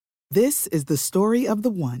This is the story of the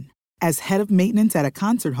one. As head of maintenance at a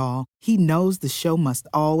concert hall, he knows the show must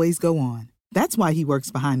always go on. That's why he works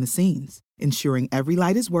behind the scenes, ensuring every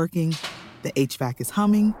light is working, the HVAC is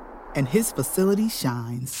humming, and his facility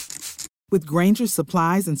shines. With Grainger's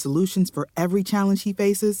supplies and solutions for every challenge he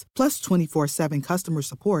faces, plus 24/7 customer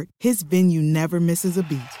support, his venue never misses a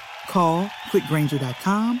beat. Call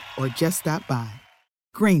quickgrainger.com or just stop by.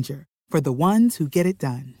 Grainger, for the ones who get it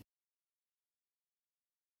done.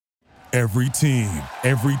 Every team,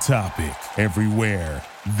 every topic, everywhere.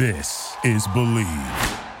 This is Believe.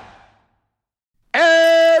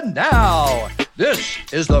 And now, this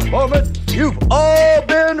is the moment you've all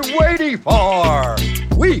been waiting for.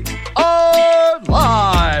 We are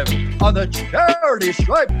live on the Charity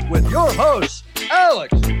Stripe with your hosts,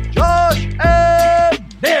 Alex, Josh, and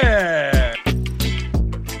Nick.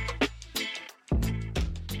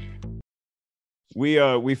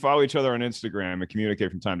 We follow each other on Instagram and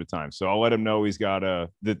communicate from time to time. So I'll let him know he's got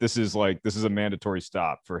that this is a mandatory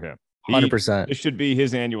stop for him. 100%. It should be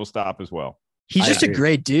his annual stop as well. He's just a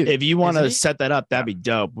great dude. If you want to set that up, that'd be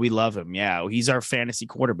dope. We love him. Yeah, he's our fantasy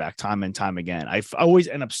quarterback time and time again. I always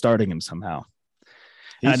end up starting him somehow.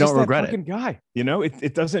 And I don't regret it. Guy, you know,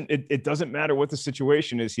 it doesn't matter what the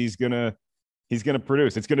situation is. He's gonna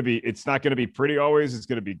produce. It's not gonna be pretty always. It's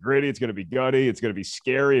gonna be gritty. It's gonna be gutty. It's gonna be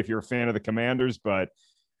scary if you're a fan of the Commanders. But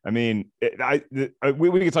I mean, we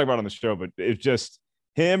can talk about it on the show, but it's just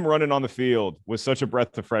him running on the field was such a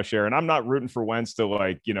breath of fresh air. And I'm not rooting for Wentz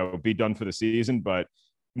to be done for the season, but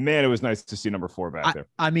man, it was nice to see number 4 back there.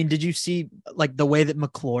 I mean, did you see like the way that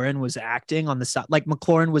McLaurin was acting on the side? Like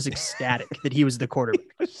McLaurin was ecstatic that he was the quarterback.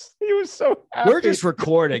 He was so happy. We're just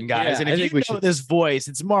recording, guys. Yeah, and if you know this voice,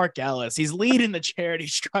 it's Mark Ellis. He's leading the Charity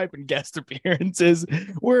Stripe and guest appearances.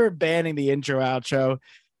 We're banning the intro outro,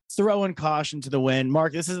 throwing caution to the wind.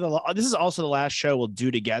 Mark, this is also the last show we'll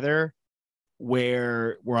do together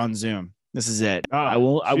where we're on Zoom. This is it. I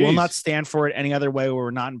will not stand for it any other way where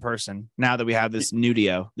we're not in person. Now that we have this the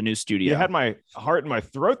new studio. You had my heart in my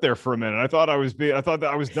throat there for a minute. I thought that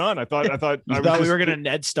I was done. I thought we were gonna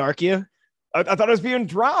Ned Stark you. I thought I was being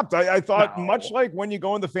dropped. I thought much like when you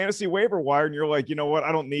go in the fantasy waiver wire and you're like, you know what?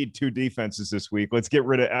 I don't need 2 defenses this week. Let's get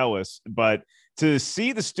rid of Ellis. But to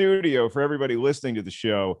see the studio for everybody listening to the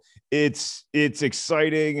show, it's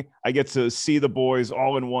exciting. I get to see the boys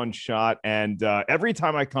all in one shot. And every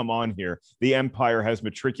time I come on here, the Empire has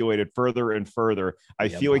matriculated further and further. I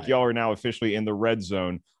feel like y'all are now officially in the red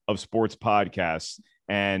zone of sports podcasts.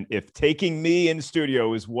 And if taking me in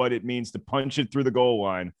studio is what it means to punch it through the goal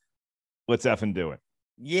line, let's effing do it.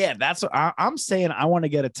 Yeah, that's what I'm saying. I want to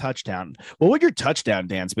get a touchdown. What would your touchdown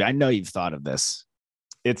dance be? I know you've thought of this.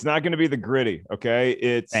 It's not going to be the gritty.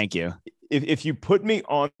 Okay. Thank you. If you put me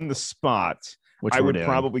on the spot, I would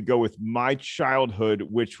probably go with my childhood,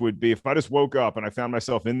 which would be if I just woke up and I found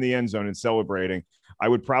myself in the end zone and celebrating, I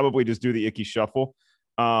would probably just do the icky shuffle.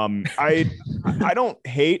 I don't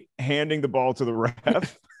hate handing the ball to the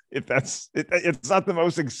ref. It's not the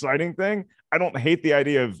most exciting thing. I don't hate the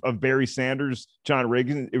idea of Barry Sanders, John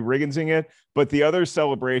Rigginsing it, but the other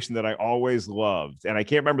celebration that I always loved, and I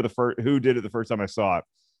can't remember who did it the first time I saw it,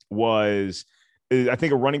 was I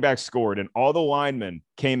think a running back scored and all the linemen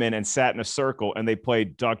came in and sat in a circle and they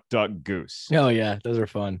played Duck, Duck, Goose. Oh yeah. Those are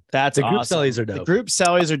fun. That's the awesome. group sellies are dope. The group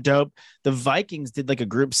sellies are dope. The Vikings did like a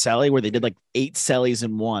group selly where they did like 8 sellies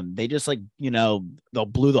in one. They just they'll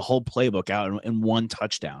blew the whole playbook out in one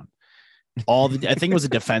touchdown. I think it was a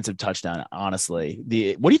defensive touchdown. Honestly,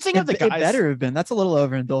 what do you think of the guys? It better have been. That's a little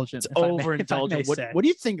overindulgent. It's overindulgent. What do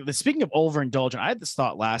you think? Speaking of overindulgent, I had this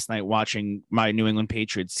thought last night watching my New England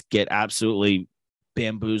Patriots get absolutely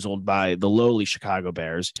bamboozled by the lowly Chicago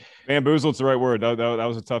Bears. Bamboozled's the right word. That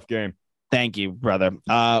was a tough game. Thank you, brother.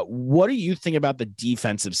 What do you think about the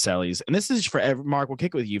defensive sellies? And this is for Mark. We'll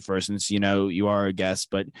kick it with you first, since you are a guest,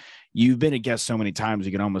 but you've been a guest so many times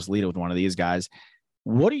you can almost lead it with one of these guys.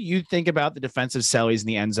 What do you think about the defensive sellies in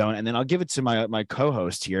the end zone? And then I'll give it to my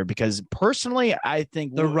co-host here, because personally, I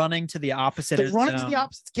think they're running to the opposite.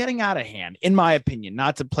 It's getting out of hand, in my opinion.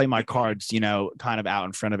 Not to play my cards, kind of out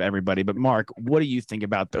in front of everybody. But Mark, what do you think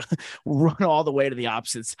about the run all the way to the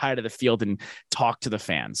opposite side of the field and talk to the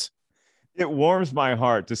fans? It warms my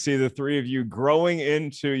heart to see the 3 of you growing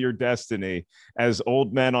into your destiny as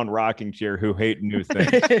old men on rocking chair who hate new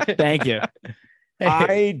things. Thank you.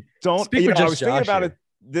 I don't. I was thinking about it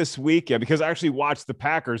this weekend because I actually watched the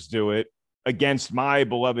Packers do it against my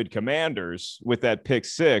beloved Commanders with that pick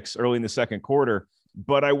 6 early in the second quarter.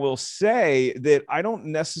 But I will say that I don't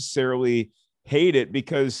necessarily hate it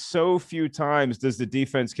because so few times does the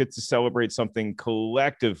defense get to celebrate something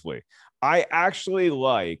collectively. I actually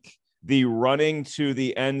like the running to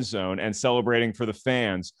the end zone and celebrating for the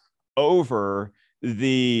fans over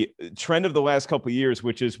the trend of the last couple of years,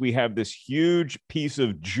 which is we have this huge piece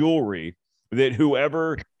of jewelry that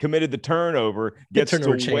whoever committed the turnover gets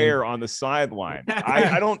to wear on the sideline.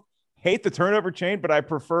 I don't hate the turnover chain, but I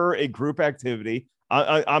prefer a group activity.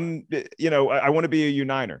 I want to be a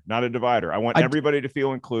uniter, not a divider. I want everybody to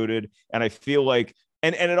feel included. And I feel like,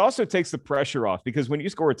 and it also takes the pressure off, because when you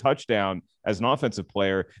score a touchdown as an offensive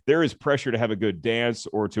player, there is pressure to have a good dance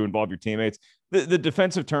or to involve your teammates. The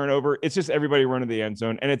defensive turnover, it's just everybody running the end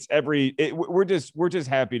zone, and we're just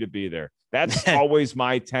happy to be there. That's always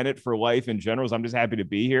my tenet for life in general. Is I'm just happy to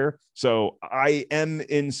be here. So I am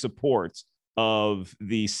in support of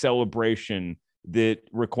the celebration that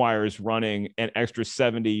requires running an extra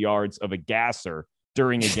 70 yards of a gasser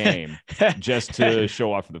during a game just to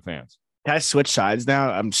show off for the fans. Can I switch sides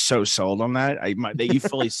now? I'm so sold on that. You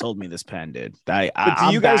fully sold me this pen, dude. But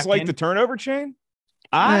do you guys like the turnover chain?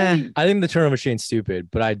 I think the turnover chain's stupid,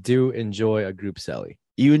 but I do enjoy a group celly.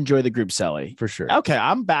 You enjoy the group celly for sure. Okay,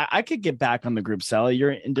 I'm back. I could get back on the group celly.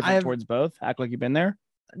 You're indifferent towards both. Act like you've been there.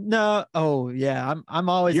 No. Oh yeah. I'm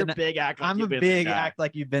always You're big act. Like I'm a big act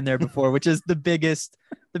like you've been there before, which is the biggest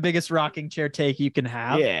rocking chair take you can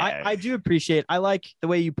have. Yeah. I do appreciate. I like the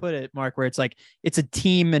way you put it, Mark, where it's like it's a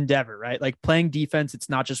team endeavor, right? Like playing defense, it's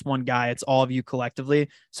not just one guy, it's all of you collectively.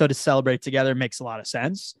 So to celebrate together makes a lot of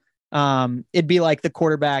sense. It'd be like the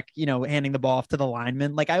quarterback, handing the ball off to the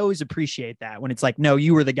lineman. Like I always appreciate that when it's like, no,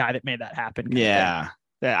 you were the guy that made that happen. Yeah.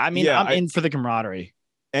 I mean, I'm in for the camaraderie.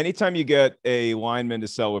 Anytime you get a lineman to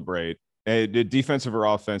celebrate, defensive or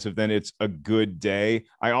offensive, then it's a good day.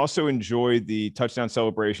 I also enjoy the touchdown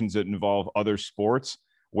celebrations that involve other sports,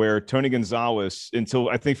 where Tony Gonzalez, until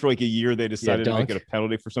I think for like a year, they decided to make it a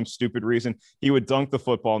penalty for some stupid reason. He would dunk the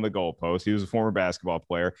football on the goalpost. He was a former basketball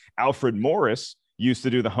player. Alfred Morris used to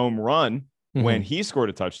do the home run when he scored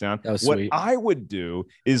a touchdown. What sweet. I would do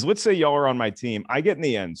is, let's say y'all are on my team. I get in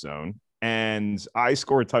the end zone and I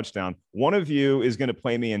score a touchdown. One of you is going to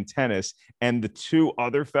play me in tennis, and the two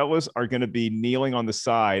other fellas are going to be kneeling on the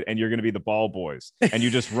side, and you're going to be the ball boys, and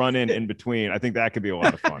you just run in between. I think that could be a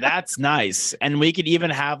lot of fun. That's nice. And we could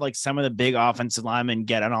even have like some of the big offensive linemen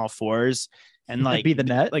get on all fours and like be the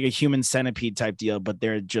net, like a human centipede type deal, but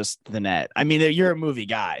they're just the net. I mean, you're a movie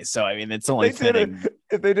guy, so I mean, it's only fitting.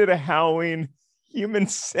 If they did a Halloween human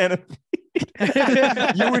centipede,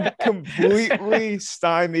 you would completely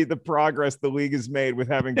stymie the progress the league has made with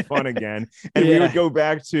having fun again, and we would go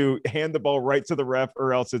back to hand the ball right to the ref,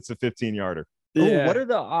 or else it's a 15-yarder. Yeah. What are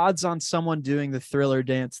the odds on someone doing the Thriller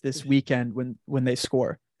dance this weekend when they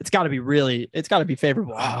score? It's got to be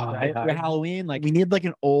favorable, right? For Halloween, like we need like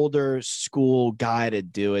an older school guy to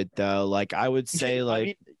do it though. Like I would say, like, I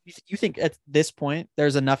mean, you think at this point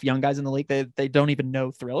there's enough young guys in the league that they don't even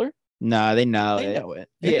know Thriller? No, they know it.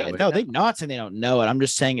 They're not saying they don't know it. I'm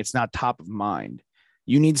just saying it's not top of mind.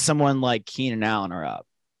 You need someone like Keenan Allen or up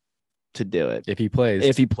to do it. If he plays.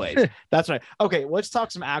 That's right. Okay, let's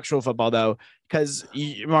talk some actual football though, because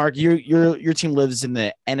Mark, your team lives in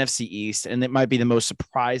the NFC East, and it might be the most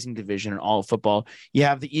surprising division in all of football. You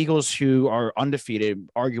have the Eagles, who are undefeated,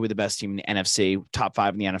 arguably the best team in the NFC, top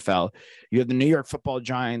 5 in the NFL. You have the New York Football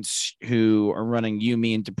Giants, who are running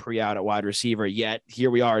me and Dupree out at wide receiver. Yet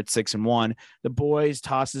here we are at 6-1. The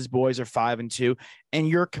Toss's boys are 5-2, and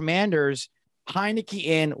your Commanders, Heineke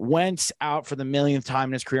in, Wentz out for the millionth time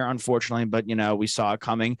in his career, unfortunately, but we saw it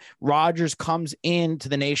coming. Rodgers comes into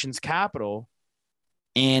the nation's capital,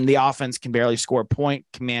 and the offense can barely score a point.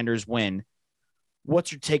 Commanders win.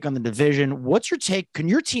 What's your take on the division? What's your take? Can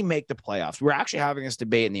your team make the playoffs? We're actually having this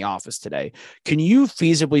debate in the office today. Can you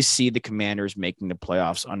feasibly see the Commanders making the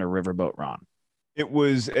playoffs under Riverboat Ron? It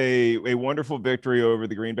was a wonderful victory over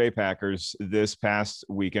the Green Bay Packers this past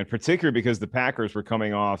weekend, particularly because the Packers were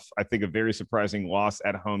coming off, I think, a very surprising loss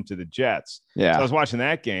at home to the Jets. Yeah. So I was watching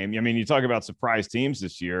that game. I mean, you talk about surprise teams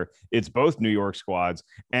this year. It's both New York squads,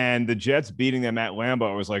 and the Jets beating them at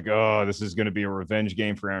Lambeau. I was like, oh, this is going to be a revenge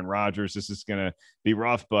game for Aaron Rodgers. This is going to be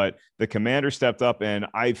rough. But the Commanders stepped up, and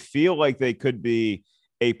I feel like they could be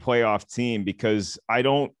a playoff team because I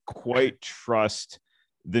don't quite trust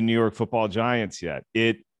the New York Football Giants yet.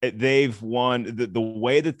 They've won. The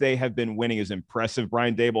way that they have been winning is impressive.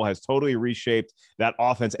 Brian Daboll has totally reshaped that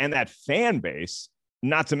offense and that fan base,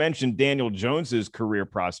 not to mention Daniel Jones's career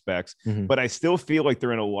prospects. But I still feel like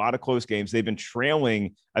they're in a lot of close games. They've been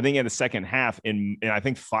trailing, I think, in the second half in I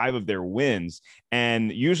think 5 of their wins.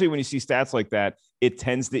 And usually when you see stats like that, it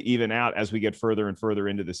tends to even out as we get further and further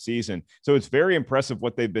into the season. So it's very impressive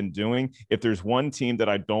what they've been doing. If there's one team that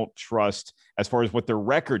I don't trust as far as what their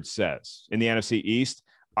record says in the NFC East,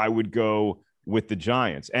 I would go with the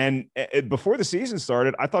Giants. And before the season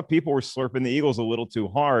started, I thought people were slurping the Eagles a little too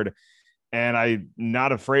hard. And I'm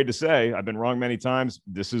not afraid to say, I've been wrong many times,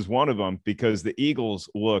 this is one of them, because the Eagles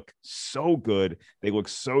look so good. They look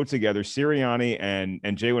so together. Sirianni and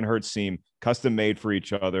Jalen Hurts seem custom made for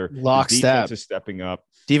each other. Lockstep. The defense is stepping up.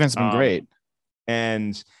 Defense has been great.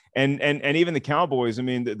 And even the Cowboys, I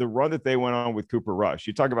mean, the run that they went on with Cooper Rush,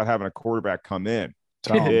 you talk about having a quarterback come in.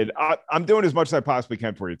 I'm doing as much as I possibly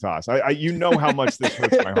can for you, Toss. You know how much this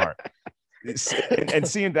hurts my heart. And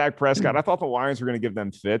seeing Dak Prescott, I thought the Lions were going to give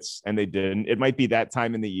them fits, and they didn't. It might be that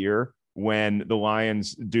time in the year when the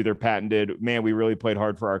Lions do their patented, man, we really played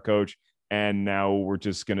hard for our coach, and now we're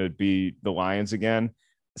just going to be the Lions again.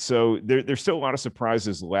 So there's still a lot of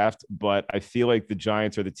surprises left, but I feel like the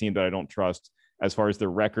Giants are the team that I don't trust as far as their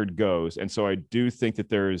record goes. And so I do think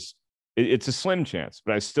that it's a slim chance,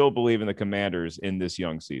 but I still believe in the Commanders in this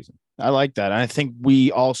young season. I like that. I think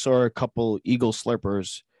we also are a couple Eagle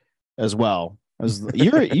slurpers as well. You're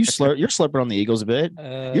slurping on the Eagles a bit.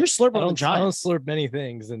 You're slurping on the Giants. I don't slurp many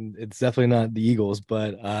things, and it's definitely not the Eagles,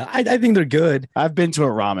 but I think they're good. I've been to a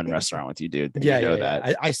ramen restaurant with you, dude. Yeah, you know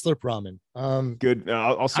that. I slurp ramen. Good.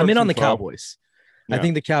 I'm in on the Cowboys. Yeah. I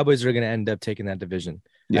think the Cowboys are going to end up taking that division.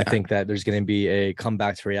 Yeah. I think that there's going to be a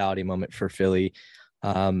comeback to reality moment for Philly.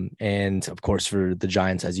 And of course for the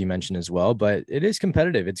Giants, as you mentioned as well, but it is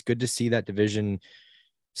competitive. It's good to see that division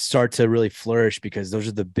start to really flourish because those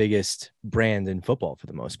are the biggest brands in football for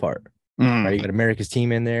the most part. Right? You got America's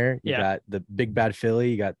team in there. You got the big bad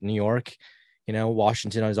Philly. You got New York. You know,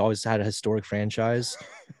 Washington has always had a historic franchise.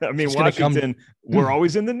 I mean, Washington, we're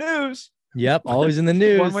always in the news. Yep, always in the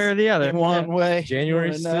news. One way or the other. One way.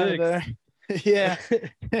 January 6th. Yeah.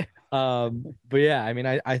 But yeah, I mean,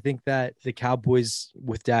 I think that the Cowboys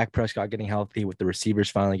with Dak Prescott getting healthy, with the receivers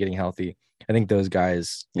finally getting healthy, I think those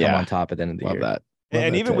guys come on top at the end of the year. That.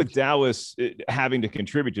 And even with Dallas having to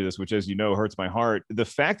contribute to this, which, as you know, hurts my heart, the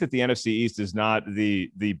fact that the NFC East is not the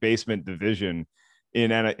basement division in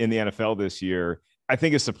the NFL this year, I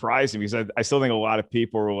think is surprising because I still think a lot of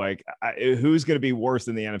people are like, who's going to be worse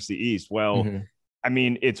than the NFC East? Well, I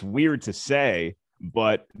mean, it's weird to say,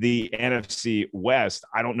 but the NFC West,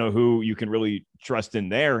 I don't know who you can really trust in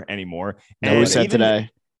there anymore. And we said today.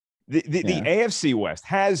 The AFC West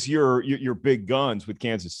has your big guns with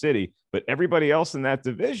Kansas City, but everybody else in that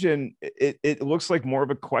division, it looks like more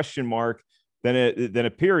of a question mark than a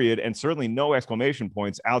period, and certainly no exclamation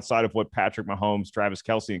points outside of what Patrick Mahomes, Travis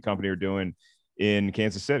Kelce, and company are doing in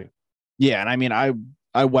Kansas City. Yeah, and I mean,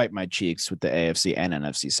 I wipe my cheeks with the AFC and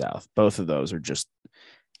NFC South. Both of those are just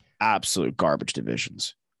absolute garbage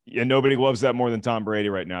divisions. Yeah, nobody loves that more than Tom Brady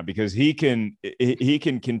right now because he can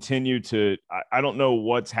continue to. I don't know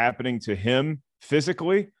what's happening to him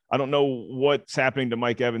physically. I don't know what's happening to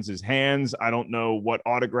Mike Evans's hands. I don't know what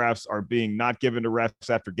autographs are being not given to refs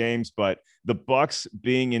after games. But the Bucs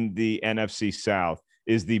being in the NFC South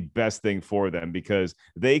is the best thing for them because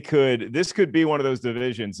this could be one of those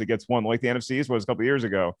divisions that gets won like the NFC East was a couple of years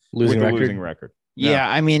ago with a losing record. Yeah,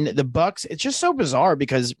 I mean the Bucs. It's just so bizarre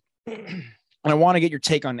because. And I want to get your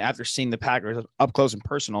take on after seeing the Packers up close and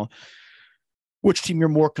personal, which team you're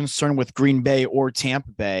more concerned with, Green Bay or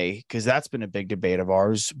Tampa Bay? Because that's been a big debate of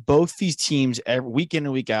ours. Both these teams, every week in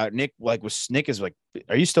and week out. Nick is like,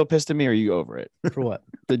 are you still pissed at me? Or are you over it? For what?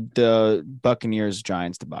 The Buccaneers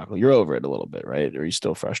Giants debacle. You're over it a little bit, right? Or are you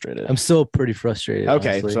still frustrated? I'm still pretty frustrated. Okay,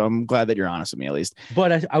 honestly. so I'm glad that you're honest with me at least.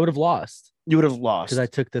 But I would have lost. You would have lost because I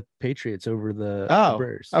took the Patriots over the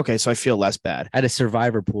Bears. Okay, so I feel less bad. I had a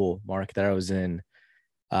survivor pool, Mark, that I was in,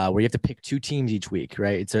 where you have to pick two teams each week,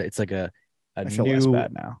 right? It's like a new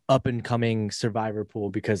up and coming survivor pool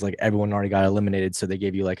because like everyone already got eliminated, so they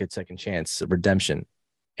gave you like a second chance of redemption.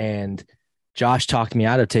 And Josh talked me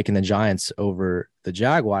out of taking the Giants over the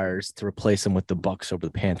Jaguars to replace them with the Bucs over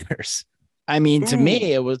the Panthers. I mean, to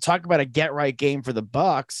me, it was talk about a get right game for the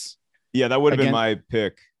Bucs. Yeah, that would have been my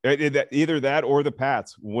pick. Either that or the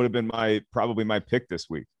Pats would have been probably my pick this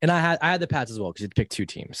week. And I had the Pats as well because you picked two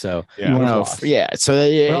teams. So So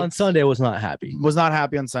but on Sunday I was not happy. Was not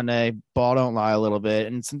happy on Sunday. Ball don't lie a little bit,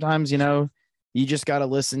 and sometimes you just got to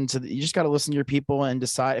listen to your people and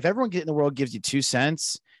decide. If everyone in the world gives you 2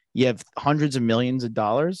 cents, you have hundreds of millions of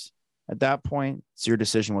dollars. At that point, it's your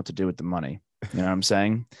decision what to do with the money. You know what I'm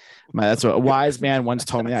saying? That's what a wise man once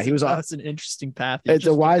told me. That he was. That's an interesting path. It's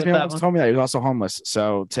a wise man once told me that he was also homeless.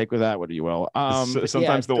 So take with that what you will.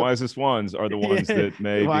 Sometimes the wisest ones are the ones that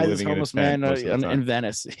may be living in a tent in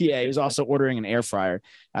Venice. Yeah, he was also ordering an air fryer.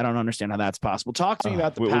 I don't understand how that's possible. Talk to me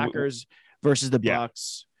about the Packers versus the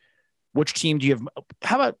Bucs. Which team do you have?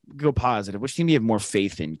 How about go positive? Which team do you have more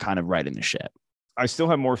faith in? Kind of right in the ship. I still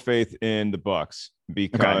have more faith in the Bucs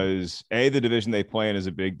because the division they play in is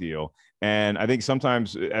a big deal. And I think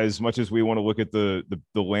sometimes, as much as we want to look at the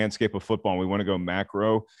landscape of football and we want to go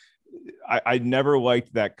macro, I never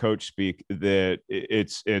liked that coach speak that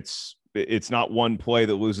it's not one play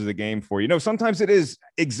that loses a game for you. No, sometimes it is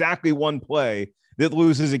exactly one play that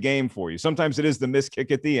loses a game for you. Sometimes it is the missed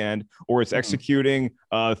kick at the end, or it's executing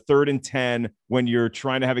 3rd and 10 when you're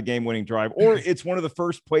trying to have a game-winning drive, or it's one of the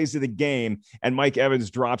first plays of the game and Mike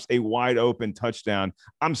Evans drops a wide open touchdown.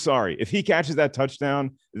 I'm sorry. If he catches that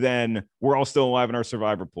touchdown, then we're all still alive in our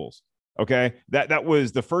survivor pools. Okay. That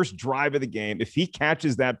was the first drive of the game. If he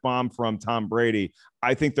catches that bomb from Tom Brady,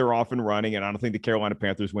 I think they're off and running, and I don't think the Carolina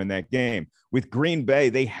Panthers win that game. With Green Bay,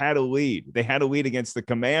 they had a lead. They had a lead against the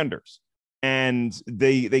Commanders, and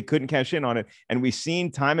they couldn't cash in on it. And we've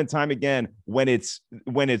seen time and time again when it's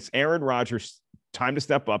Aaron Rodgers time to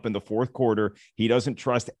step up in the fourth quarter, he doesn't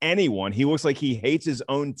trust anyone. He looks like he hates his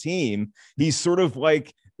own team. He's sort of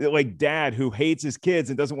like dad who hates his kids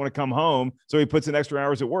and doesn't want to come home, so he puts in extra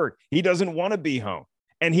hours at work. He doesn't want to be home,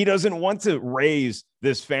 and he doesn't want to raise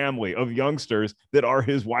this family of youngsters that are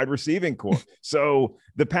his wide receiving core. So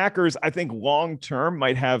the Packers, I think, long-term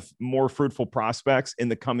might have more fruitful prospects in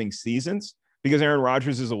the coming seasons because Aaron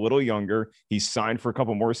Rodgers is a little younger. He's signed for a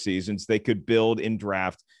couple more seasons. They could build in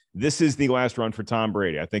draft. This is the last run for Tom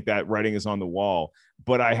Brady. I think that writing is on the wall,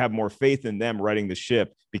 but I have more faith in them righting the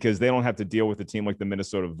ship because they don't have to deal with a team like the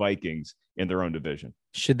Minnesota Vikings in their own division.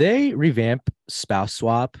 Should they revamp spouse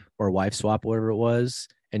swap or wife swap, whatever it was,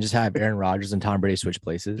 and just have Aaron Rodgers and Tom Brady switch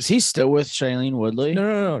places? Is he still with Shailene Woodley?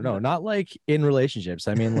 No. Not like in relationships.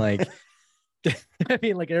 I mean, like,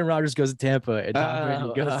 like Aaron Rodgers goes to Tampa and Tom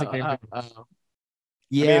Brady goes to Green Bay.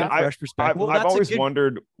 Yeah, I mean, I've always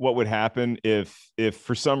wondered what would happen if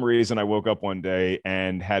for some reason I woke up one day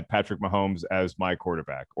and had Patrick Mahomes as my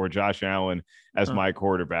quarterback or Josh Allen as my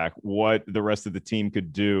quarterback, what the rest of the team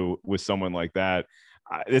could do with someone like that.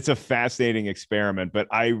 It's a fascinating experiment, but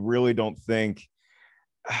I really don't think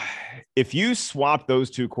if you swap those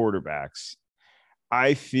two quarterbacks,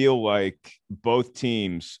 I feel like both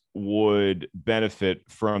teams would benefit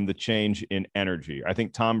from the change in energy. I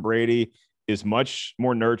think Tom Brady is much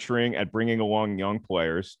more nurturing at bringing along young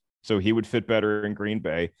players, so he would fit better in Green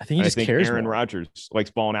Bay. I think Aaron Rodgers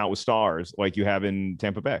likes balling out with stars like you have in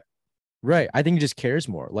Tampa Bay. Right. I think he just cares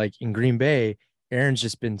more. Like in Green Bay, Aaron's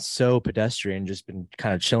just been so pedestrian, just been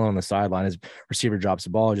kind of chilling on the sideline. His receiver drops the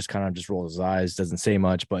ball, just kind of just rolls his eyes, doesn't say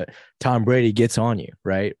much. But Tom Brady gets on you,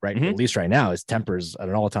 right? Mm-hmm. At least right now, his temper's at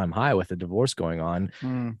an all-time high with the divorce going on.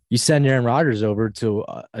 You send Aaron Rodgers over to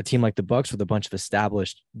a team like the Bucs with a bunch of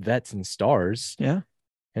established vets and stars, and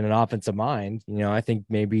an offensive mind. I think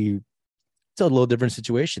maybe it's a little different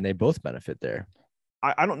situation. They both benefit there.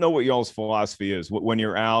 I don't know what y'all's philosophy is when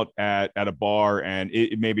you're out at a bar and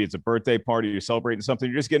maybe it's a birthday party, you're celebrating something,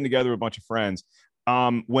 you're just getting together with a bunch of friends.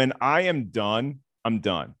 When I am done, I'm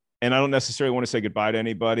done. And I don't necessarily want to say goodbye to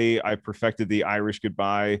anybody. I perfected the Irish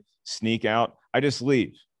goodbye sneak out. I just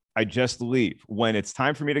leave. When it's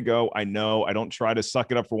time for me to go, I know I don't try to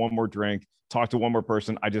suck it up for one more drink, talk to one more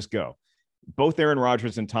person. I just go. Both Aaron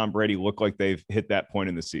Rodgers and Tom Brady look like they've hit that point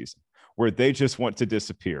in the season where they just want to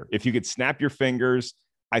disappear. If you could snap your fingers,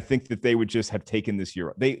 I think that they would just have taken this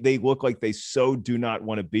year. They look like they so do not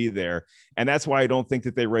want to be there. And that's why I don't think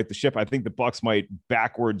that they right the ship. I think the Bucs might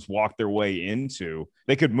backwards walk their way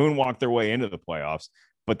they could moonwalk their way into the playoffs.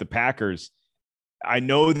 But the Packers, I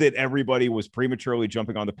know that everybody was prematurely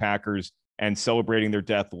jumping on the Packers and celebrating their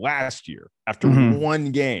death last year after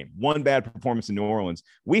one game, one bad performance in New Orleans.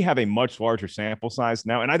 We have a much larger sample size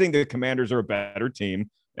now. And I think the Commanders are a better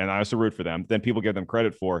team, and I also root for them than people give them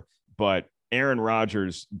credit for. But Aaron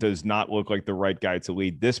Rodgers does not look like the right guy to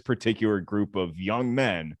lead this particular group of young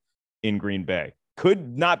men in Green Bay.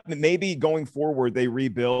 Could not, maybe going forward, they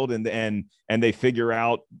rebuild and they figure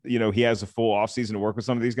out, he has a full offseason to work with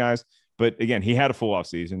some of these guys. But again, he had a full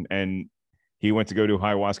offseason and he went to go do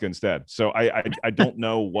ayahuasca instead. So I don't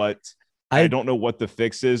know what I don't know what the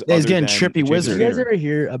fix is. He's getting trippy wizard. You guys ever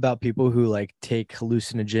hear about people who like take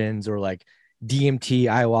hallucinogens or like DMT,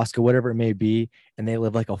 ayahuasca, whatever it may be, and they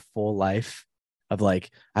live like a full life of like,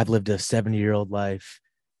 I've lived a 70-year-old life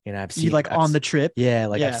and I've seen on the trip.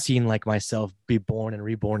 I've seen like myself be born and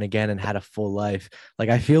reborn again and had a full life. Like,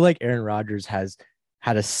 I feel like Aaron Rodgers has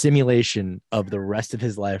had a simulation of the rest of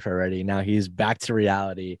his life already. Now he's back to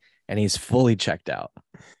reality and he's fully checked out.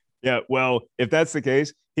 Yeah. Well, if that's the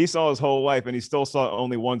case, he saw his whole life and he still saw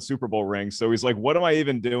only one Super Bowl ring. So he's like, what am I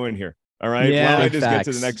even doing here? All right. Yeah, why don't I just get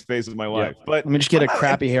to the next phase of my life? But let me just get a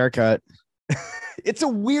crappy haircut. It's a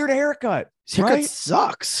weird haircut. His haircut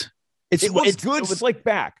sucks. It looks good. Slick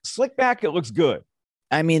back. It looks good.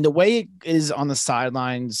 I mean, the way it is on the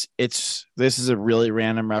sidelines, this is a really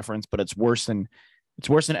random reference, but it's worse than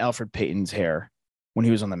Alfred Payton's hair when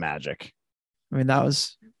he was on the Magic. I mean,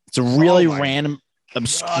 it's a really random,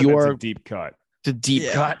 obscure, that's a deep cut. It's a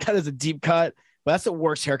deep cut. That is a deep cut. But that's the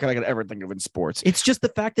worst haircut I could ever think of in sports. It's just the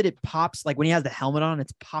fact that it pops, like when he has the helmet on,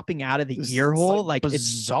 it's popping out of the ear hole. Like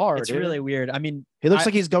bizarre. It's really weird. I mean, he looks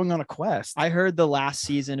like he's going on a quest. I heard the last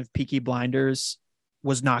season of Peaky Blinders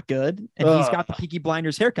was not good, and he's got the Peaky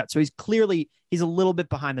Blinders haircut. So he's a little bit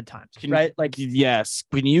behind the times, right? Like, yes.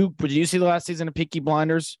 Did you see the last season of Peaky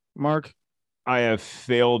Blinders, Mark? I have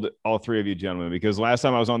failed all three of you gentlemen, because last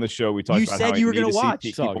time I was on the show, we talked about how you were going to watch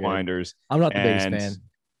Peaky Blinders. I'm not the biggest fan.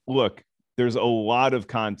 Look, there's a lot of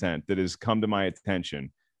content that has come to my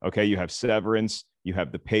attention. Okay, you have Severance, you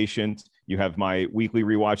have The Patient, you have my weekly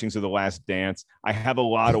rewatchings of The Last Dance. I have a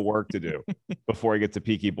lot of work to do before I get to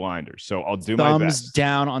Peaky Blinders, so I'll do my best. Thumbs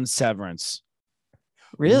down on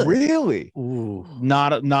Really? Ooh,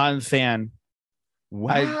 not a fan.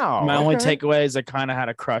 Wow. My only takeaway is I kind of had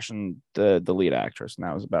a crush on the lead actress, and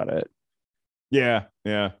that was about it. Yeah.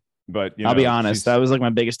 But I'll be honest, that was like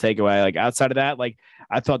my biggest takeaway. Like outside of that, like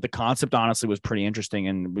I thought the concept honestly was pretty interesting,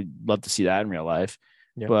 and we'd love to see that in real life.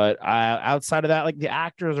 Yeah. But outside of that, like the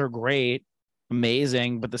actors are great,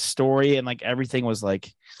 amazing, but the story and like everything was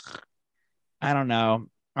like, I don't know.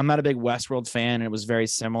 I'm not a big Westworld fan, and it was very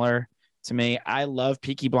similar to me. I love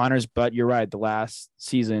Peaky Blinders, but you're right. The last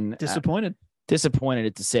season, disappointed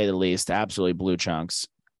to say the least. Absolutely blew chunks.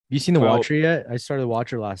 Have you seen The Watcher yet? I started The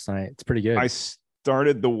Watcher last night. It's pretty good. I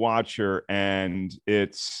started The Watcher, and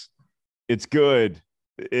it's good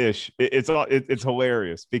ish. It's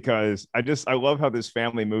hilarious, because I love how this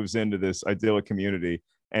family moves into this idyllic community,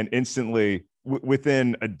 and instantly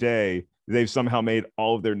within a day they've somehow made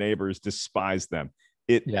all of their neighbors despise them.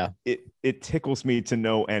 It tickles me to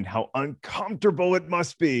no end how uncomfortable it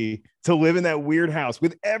must be to live in that weird house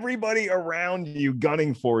with everybody around you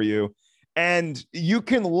gunning for you. And you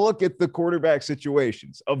can look at the quarterback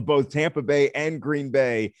situations of both Tampa Bay and Green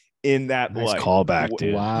Bay in that nice light. Callback,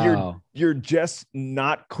 dude. Wow. You're just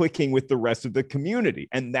not clicking with the rest of the community.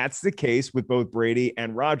 And that's the case with both Brady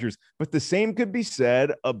and Rodgers. But the same could be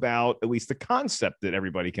said about at least the concept that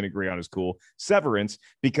everybody can agree on is cool, Severance,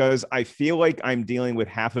 because I feel like I'm dealing with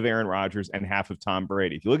half of Aaron Rodgers and half of Tom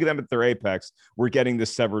Brady. If you look at them at their apex, we're getting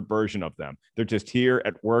this severed version of them. They're just here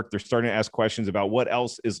at work. They're starting to ask questions about what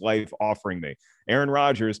else is life offering me. Aaron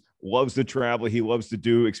Rodgers loves to travel. He loves to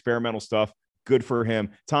do experimental stuff. Good for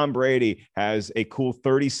him. Tom Brady has a cool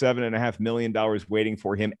 $37.5 million waiting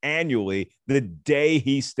for him annually the day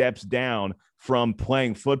he steps down from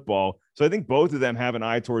playing football. So I think both of them have an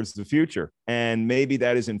eye towards the future, and maybe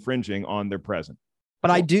that is infringing on their present.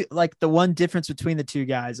 But I do like the one difference between the two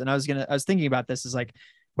guys. And I was thinking about this is like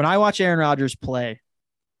when I watch Aaron Rodgers play,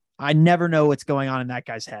 I never know what's going on in that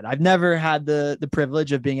guy's head. I've never had the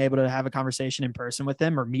privilege of being able to have a conversation in person with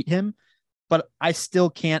him or meet him, but I still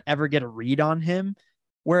can't ever get a read on him.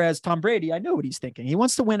 Whereas Tom Brady, I know what he's thinking. He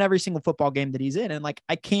wants to win every single football game that he's in. And like,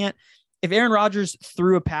 I can't, if Aaron Rodgers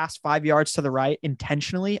threw a pass 5 yards to the right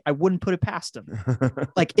intentionally, I wouldn't put it past him.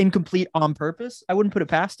 Like incomplete on purpose, I wouldn't put it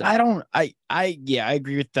past him. I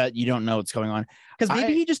agree with that. You don't know what's going on. Because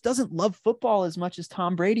maybe he just doesn't love football as much as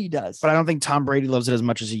Tom Brady does. But I don't think Tom Brady loves it as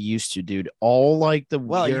much as he used to, dude. All like you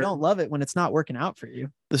don't love it when it's not working out for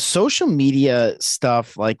you. The social media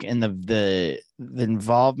stuff, like in the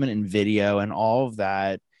involvement in video and all of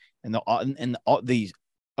that, and all these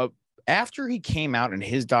after he came out in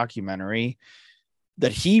his documentary,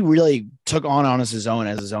 that he really took on as his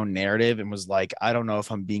own narrative and was like, I don't know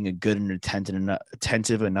if I'm being a good and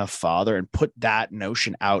attentive enough father, and put that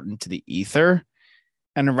notion out into the ether.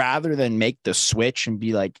 And rather than make the switch and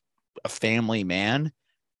be like a family man,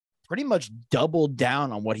 pretty much doubled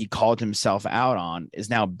down on what he called himself out on, is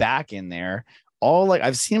now back in there. All like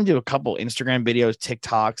I've seen him do a couple Instagram videos,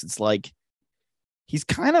 TikToks. It's like he's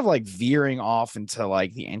kind of like veering off into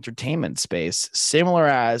like the entertainment space, similar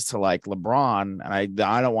as to like LeBron. And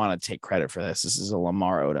I don't want to take credit for this. This is a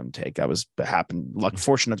Lamar Odom take. I was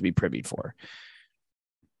fortunate to be privy for.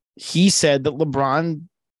 He said that LeBron,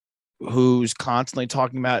 who's constantly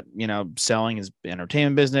talking about, selling his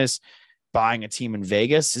entertainment business, buying a team in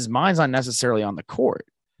Vegas, his mind's not necessarily on the court.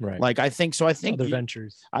 Right. Like, I think other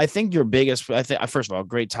ventures. I think your biggest, first of all,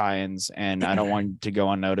 great tie-ins. And I don't want to go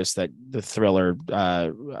unnoticed that the Thriller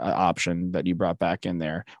option that you brought back in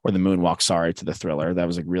there, or the moonwalk, to the Thriller. That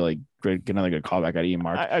was a really great, another good callback out of you,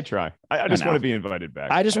 Mark. I try. I just want to be invited back.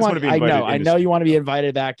 I know you want to be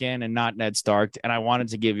invited back in and not Ned Stark. And I wanted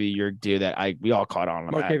to give you your due that we all caught on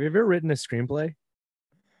Mark, have you ever written a screenplay?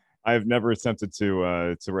 I've never attempted to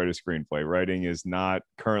write a screenplay. Writing is not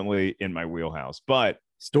currently in my wheelhouse, but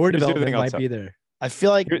story development might be there. I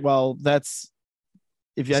feel like, well, that's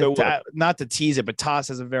if you So not to tease it, but Toss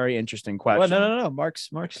has a very interesting question. Well, no. Mark's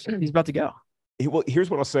he's about to go. Well, here's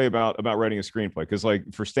what I'll say about writing a screenplay, because like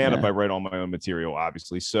for stand-up, I write all my own material,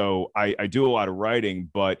 obviously. So I do a lot of writing,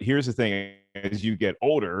 but here's the thing: as you get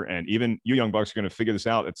older, and even you young bucks are going to figure this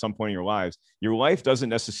out at some point in your lives, your life doesn't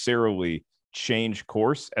necessarily change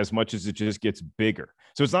course as much as it just gets bigger.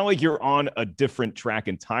 So it's not like you're on a different track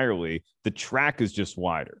entirely. The track is just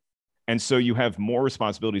wider. And so you have more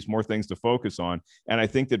responsibilities, more things to focus on. And I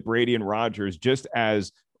think that Brady and Rodgers, just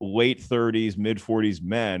as late 30s, mid 40s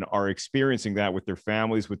men, are experiencing that with their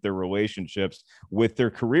families, with their relationships, with their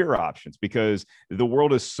career options, because the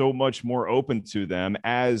world is so much more open to them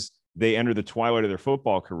as they enter the twilight of their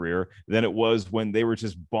football career than it was when they were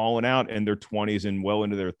just balling out in their 20s and well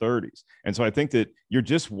into their 30s. And so I think that you're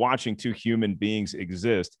just watching two human beings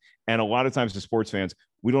exist. And a lot of times as sports fans,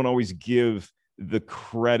 we don't always give the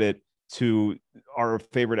credit to our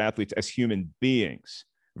favorite athletes as human beings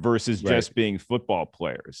versus just being football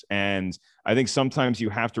players. And I think sometimes you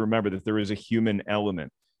have to remember that there is a human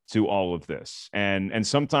element to all of this. And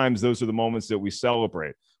sometimes those are the moments that we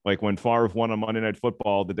celebrate. Like when Favre won on Monday Night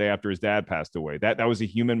Football the day after his dad passed away. That was a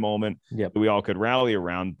human moment that we all could rally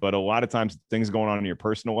around. But a lot of times things going on in your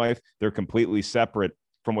personal life, they're completely separate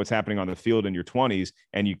from what's happening on the field in your 20s.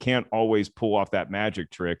 And you can't always pull off that magic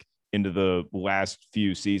trick into the last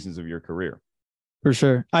few seasons of your career. For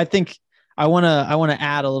sure. I think I want to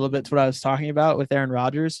add a little bit to what I was talking about with Aaron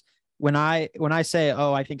Rodgers. When I say,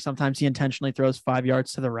 I think sometimes he intentionally throws 5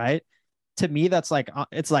 yards to the right, to me, that's like,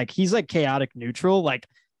 it's like, he's like chaotic neutral. Like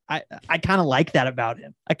I kind of like that about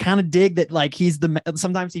him. I kind of dig that. Like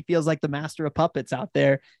sometimes he feels like the master of puppets out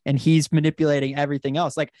there and he's manipulating everything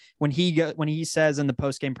else. Like when he says in the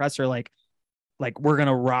post-game presser, like we're going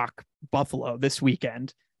to rock Buffalo this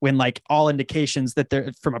weekend, when like all indications that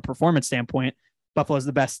they're, from a performance standpoint, Buffalo's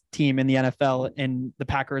the best team in the NFL and the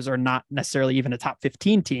Packers are not necessarily even a top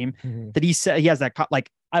 15 team, that he said he has that, like,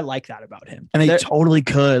 I like that about him. And they totally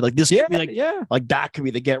could, like, this could be like that could be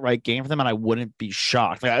the get right game for them. And I wouldn't be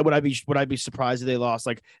shocked. Like, would I be surprised if they lost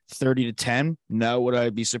like 30-10? No. Would I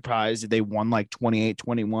be surprised if they won like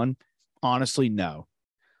 28-21? Honestly, no.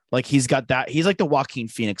 Like he's got that. He's like the Joaquin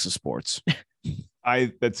Phoenix of sports.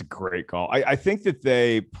 That's a great call. I think that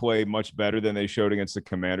they play much better than they showed against the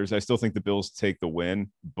Commanders. I still think the Bills take the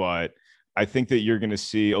win, but I think that you're going to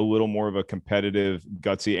see a little more of a competitive,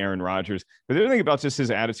 gutsy Aaron Rodgers. But the other thing about just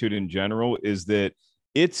his attitude in general is that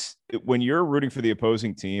when you're rooting for the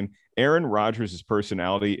opposing team, Aaron Rodgers'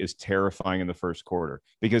 personality is terrifying in the first quarter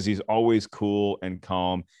because he's always cool and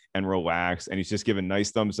calm and relaxed. And he's just giving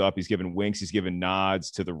nice thumbs up. He's giving winks. He's giving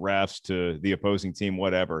nods to the refs, to the opposing team,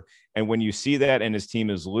 whatever. And when you see that and his team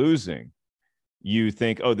is losing, you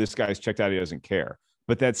think, oh, this guy's checked out. He doesn't care.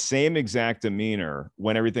 But that same exact demeanor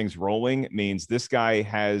when everything's rolling means this guy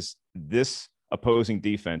has this opposing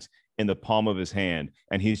defense in the palm of his hand,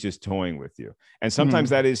 and he's just toying with you. And sometimes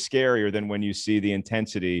that is scarier than when you see the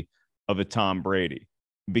intensity of a Tom Brady,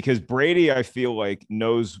 because Brady, I feel like,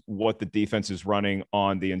 knows what the defense is running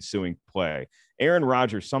on the ensuing play. Aaron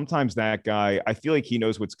Rodgers, sometimes that guy, I feel like he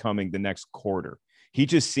knows what's coming the next quarter. He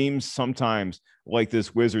just seems sometimes like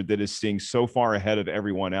this wizard that is seeing so far ahead of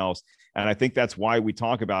everyone else. And I think that's why we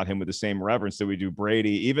talk about him with the same reverence that we do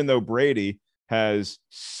Brady, even though Brady has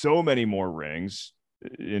so many more rings.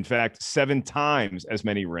 In fact, 7 times as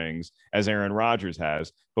many rings as Aaron Rodgers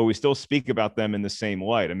has, but we still speak about them in the same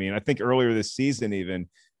light. I mean, I think earlier this season, even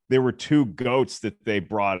there were 2 goats that they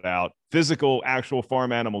brought out, physical, actual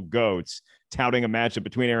farm animal goats, touting a matchup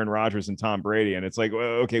between Aaron Rodgers and Tom Brady. And it's like,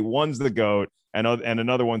 well, okay, one's the goat and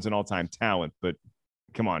another one's an all-time talent, but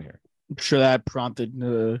come on here. I'm sure that prompted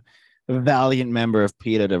a valiant member of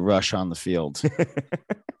PETA to rush on the field.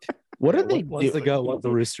 What did they What's do? the goat? What's the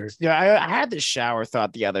rooster? Yeah, I had this shower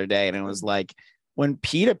thought the other day, and it was like, when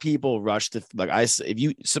PETA people rush to, like, if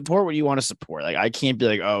you support what you want to support, like, I can't be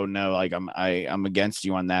like, oh no, like I'm against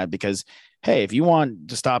you on that, because hey, if you want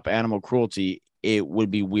to stop animal cruelty, it would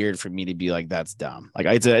be weird for me to be like, that's dumb. Like,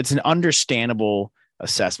 it's an understandable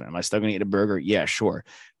assessment. Am I still gonna eat a burger? Yeah, sure.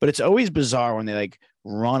 But it's always bizarre when they like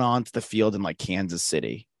run onto the field in like Kansas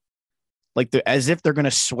City, like as if they're gonna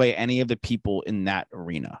sway any of the people in that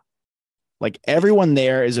arena. Like, everyone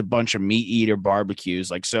there is a bunch of meat eater barbecues.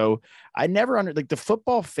 Like, so I never like the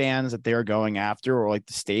football fans that they're going after, or like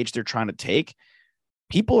the stage they're trying to take.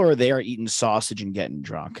 People are there eating sausage and getting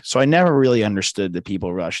drunk. So I never really understood the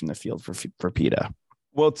people rushing the field for PETA.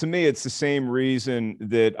 Well, to me, it's the same reason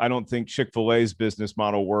that I don't think Chick-fil-A's business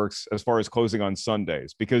model works as far as closing on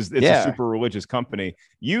Sundays, because it's a super religious company.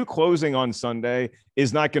 You closing on Sunday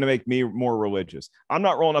is not going to make me more religious. I'm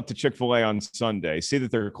not rolling up to Chick-fil-A on Sunday, see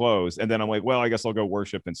that they're closed, and then I'm like, well, I guess I'll go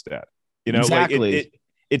worship instead. You know, exactly. Like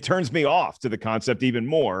it turns me off to the concept even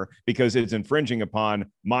more because it's infringing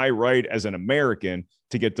upon my right as an American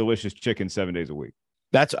to get delicious chicken 7 days a week.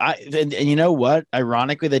 And you know what?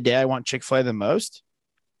 Ironically, the day I want Chick-fil-A the most,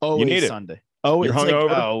 always Sunday. Oh, you're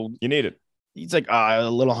hungover. You need it. It's like a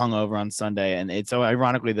little hungover on Sunday, and it's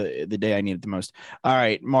ironically the day I need it the most. All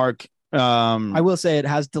right, Mark. I will say it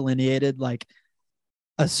has delineated like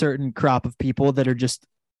a certain crop of people that are just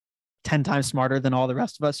 10 times smarter than all the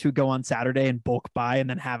rest of us who go on Saturday and bulk buy and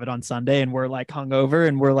then have it on Sunday, and we're like hungover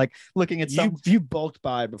and we're like looking at you bulked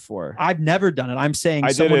buy before. I've never done it. I'm saying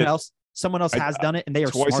someone else has done it, and they are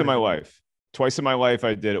twice in my life. Twice in my life,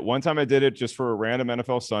 I did it. One time I did it just for a random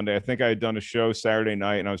NFL Sunday. I think I had done a show Saturday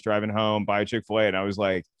night and I was driving home by Chick-fil-A and I was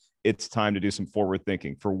like, it's time to do some forward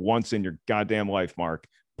thinking for once in your goddamn life, Mark.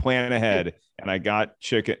 Plan ahead. And I got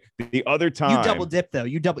chicken. The other time. You double dipped though.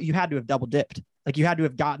 You had to have double dipped. Like you had to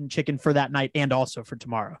have gotten chicken for that night and also for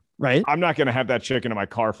tomorrow, right? I'm not going to have that chicken in my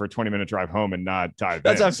car for a 20-minute drive home and not dive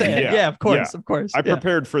That's in. what I'm saying. Yeah, of course. Of course. I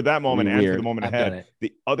prepared for that moment and for the moment ahead.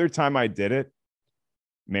 The other time I did it,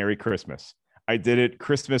 Merry Christmas. I did it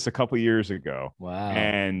Christmas a couple years ago. Wow.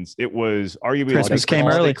 And it was arguably Christmas came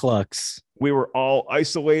early. Clucks. We were all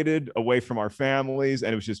isolated away from our families,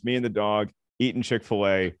 and it was just me and the dog eating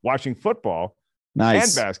Chick-fil-A, watching football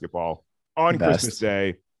and basketball on Christmas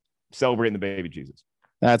Day, celebrating the baby Jesus.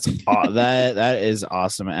 That's that is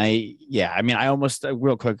awesome. I almost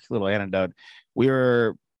real quick little anecdote. We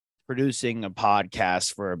were producing a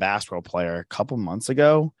podcast for a basketball player a couple months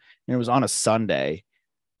ago, and it was on a Sunday.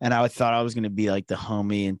 And I thought I was going to be like the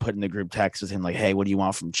homie and put in the group text with him, like, hey, what do you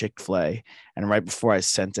want from Chick-fil-A? And right before I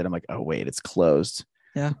sent it, I'm like, oh, wait, it's closed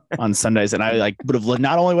on Sundays. And I would have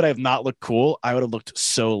not only would I have not looked cool, I would have looked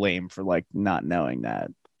so lame for like not knowing that.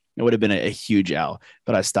 It would have been a huge L,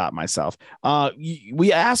 but I stopped myself.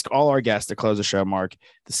 We ask all our guests to close the show, Mark,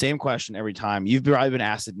 the same question every time. You've probably been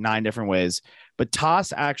asked it 9 different ways, but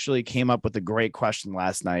Toss actually came up with a great question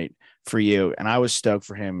last night for you, and I was stoked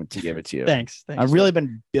for him to give it to you. Thanks. I've really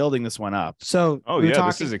been building this one up. So,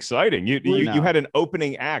 this is exciting. You had an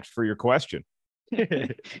opening act for your question.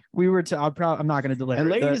 We were to. I'm not going to deliver. And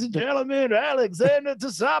ladies and gentlemen, Alexander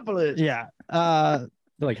Tosopoulos. Yeah.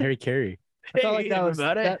 Like Harry Carey. I felt like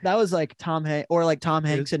that was like Tom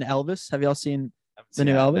Hanks and Elvis. Have y'all seen the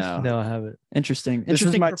new Elvis? No, I haven't. Interesting. This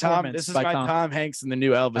is my Tom Hanks and the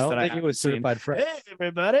new Elvis. I don't think it was certified fresh. Hey,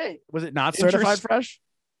 everybody. Was it not certified fresh?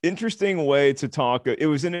 Interesting way to talk. It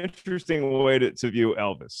was an interesting way to view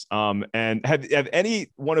Elvis. And have any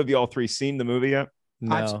one of y'all three seen the movie yet?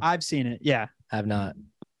 No. I've seen it. Yeah. I have not.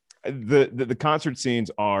 The concert scenes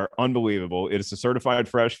are unbelievable. It is a certified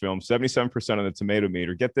fresh film, 77% on the tomato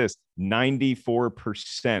meter. Get this,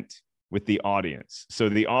 94% with the audience. So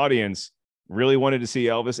the audience really wanted to see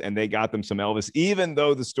Elvis, and they got them some Elvis, even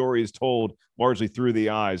though the story is told largely through the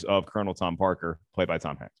eyes of Colonel Tom Parker, played by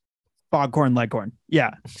Tom Hanks. Foghorn Leghorn.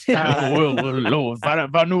 Yeah. Well, Lord,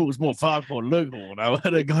 if I knew it was more Foghorn Leghorn, I would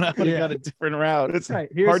have got a different route. It's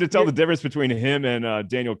hard to tell the difference between him and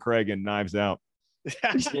Daniel Craig in Knives Out.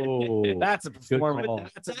 That's a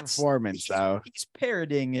performance. That's a performance, though. He's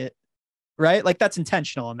parodying it, right? Like that's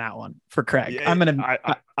intentional in that one for Craig. Yeah,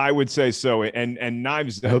 I would say so. And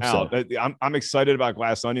Knives Out. So. I'm excited about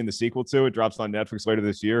Glass Onion, the sequel to it. Drops on Netflix later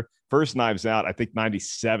this year. First Knives Out, I think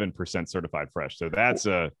 97% certified fresh. So that's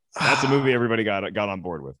a movie everybody got on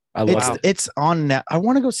board with. It's on net. I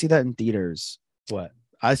want to go see that in theaters. What?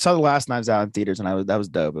 I saw the last Knives Out in theaters, and that was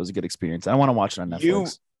dope. It was a good experience. I want to watch it on Netflix. You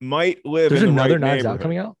might live. There's in another the right Knives Out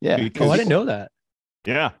coming out. Yeah. I didn't know that.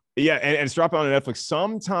 Yeah. And it's dropping on Netflix.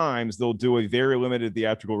 Sometimes they'll do a very limited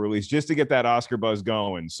theatrical release just to get that Oscar buzz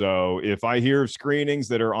going. So if I hear screenings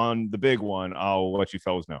that are on the big one, I'll let you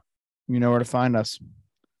fellas know. You know where to find us.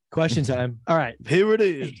 Question time. All right. Here it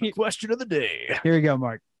is. The question of the day. Here we go,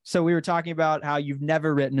 Mark. So we were talking about how you've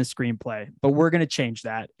never written a screenplay, but we're going to change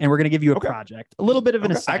that. And we're going to give you a project, a little bit of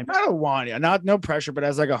an assignment. I kind of want you, no pressure, but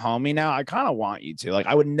as like a homie now, I kind of want you to. Like,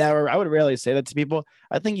 I would rarely say that to people.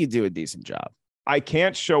 I think you do a decent job. I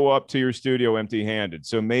can't show up to your studio empty-handed.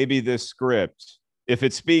 So maybe this script, if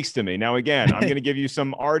it speaks to me. Now, again, I'm going to give you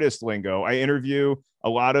some artist lingo. I interview a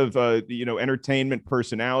lot of entertainment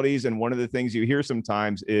personalities, and one of the things you hear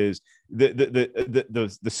sometimes is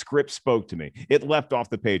the script spoke to me. It left off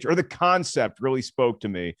the page, or the concept really spoke to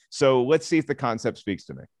me. So let's see if the concept speaks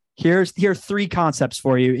to me. Here are 3 concepts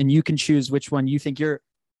for you, and you can choose which one you think you're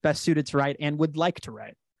best suited to write and would like to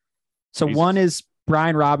write. So Jesus. One is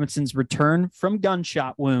Brian Robinson's return from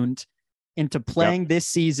gunshot wound into playing this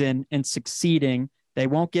season and succeeding. They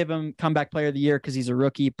won't give him comeback player of the year because he's a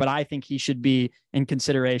rookie, but I think he should be in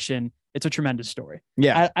consideration. It's a tremendous story.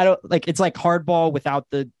 Yeah. I don't like, it's like hardball without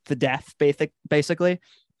the death, basically.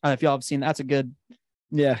 If y'all have seen, that's a good,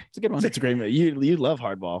 Yeah, it's a good one. it's a great movie. You love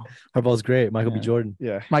Hardball. Hardball's great. Michael B. Jordan.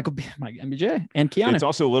 Yeah. Mike MBJ and Keanu. It's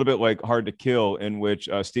also a little bit like Hard to Kill, in which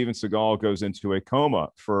Steven Seagal goes into a coma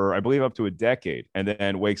for, I believe, up to a decade, and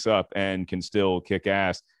then wakes up and can still kick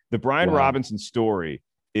ass. The Brian Robinson story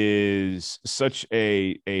is such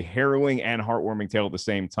a harrowing and heartwarming tale at the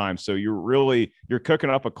same time. So you're cooking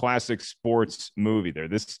up a classic sports movie there.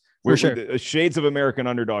 We're sure. Shades of American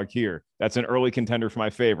Underdog here. That's an early contender for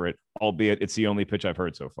my favorite, albeit it's the only pitch I've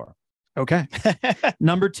heard so far. Okay.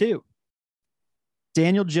 Number 2,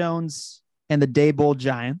 Daniel Jones and the Daboll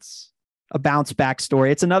Giants, a bounce back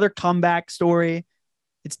story. It's another comeback story.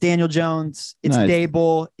 It's Daniel Jones. It's nice.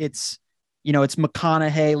 Daboll. It's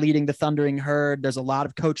McConaughey leading the Thundering Herd. There's a lot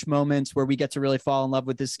of coach moments where we get to really fall in love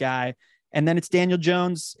with this guy. And then it's Daniel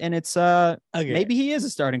Jones, and it's maybe he is a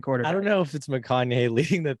starting quarterback. I don't know if it's McConaughey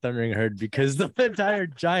leading the Thundering Herd because the entire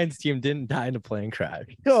Giants team didn't die in a plane crash.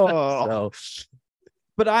 Oh. So,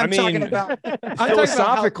 but I'm talking about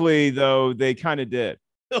philosophically, though, they kind of did.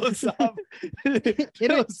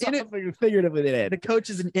 Figuratively, they did. The coach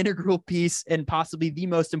is an integral piece and possibly the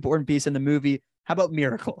most important piece in the movie. How about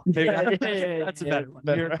Miracle? That's a better one.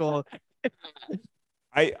 Miracle.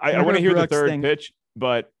 I want to hear the third pitch.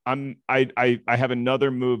 But I have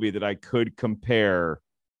another movie that I could compare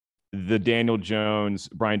the Daniel Jones,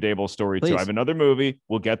 Brian Daboll story to. I have another movie.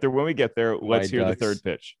 We'll get there when we get there. Let's hear the third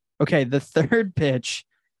pitch. Okay, the third pitch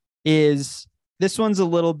is, this one's a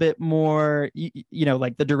little bit more,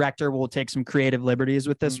 like the director will take some creative liberties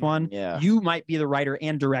with this one. Yeah. You might be the writer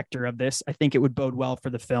and director of this. I think it would bode well for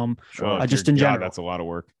the film. Sure. Just in general. That's a lot of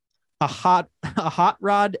work. A hot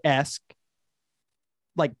rod-esque,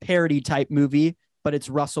 like parody type movie, but it's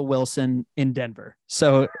Russell Wilson in Denver.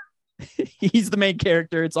 So he's the main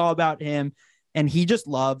character. It's all about him. And he just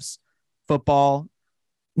loves football,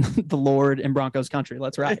 the Lord, and Broncos country.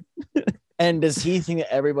 Let's ride. And does he think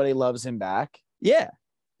that everybody loves him back? Yeah.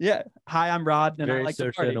 Yeah. Hi, I'm Rod. And very I like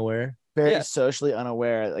socially unaware. Very socially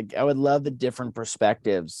unaware. Like, I would love the different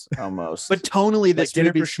perspectives almost. But tonally, this like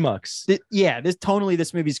movie for schmucks. This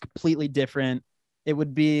movie's completely different. It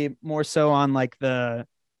would be more so on like we're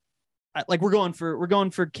going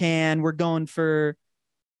for Cannes, we're going for,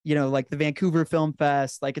 like the Vancouver Film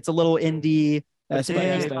Fest. Like, it's a little indie.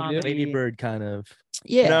 Lady Bird kind of.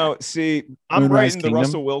 Yeah. No, see, I'm writing the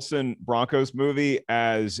Russell Wilson Broncos movie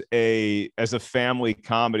as a family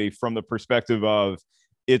comedy from the perspective of,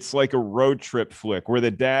 it's like a road trip flick where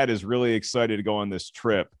the dad is really excited to go on this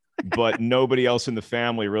trip, but nobody else in the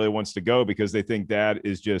family really wants to go because they think dad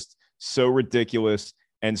is just so ridiculous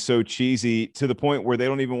and so cheesy, to the point where they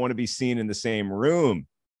don't even want to be seen in the same room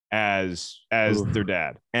as their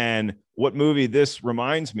dad. And what movie this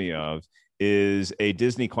reminds me of is a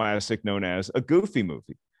Disney classic known as a Goofy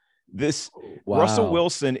movie. Russell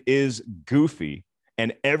Wilson is goofy,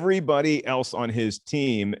 and everybody else on his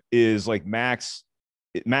team is like Max's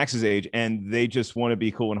age, and they just want to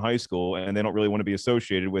be cool in high school, and they don't really want to be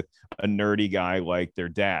associated with a nerdy guy like their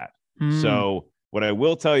dad. So what I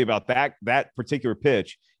will tell you about that particular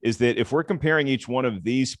pitch is that if we're comparing each one of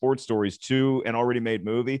these sports stories to an already made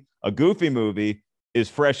movie, a Goofy movie is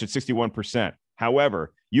fresh at 61%.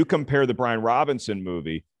 However, you compare the Brian Robinson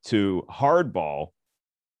movie to Hardball,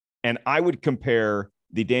 and I would compare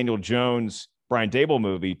the Daniel Jones, Brian Daboll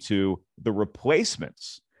movie to The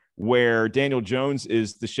Replacements, where Daniel Jones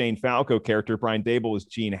is the Shane Falco character, Brian Daboll is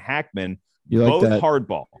Gene Hackman. Both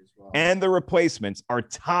Hardball and The Replacements are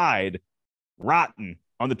tied rotten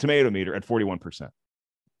on the tomato meter at 41%.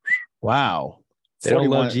 Wow. They don't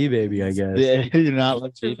love G-Baby, I guess. They do not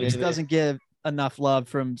love G-Baby. He doesn't give enough love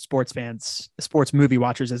from sports fans, sports movie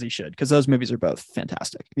watchers, as he should, because those movies are both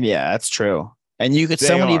fantastic. Yeah, that's true. And you could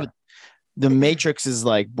The Matrix is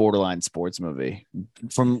like borderline sports movie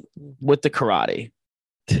with the karate.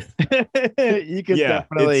 You could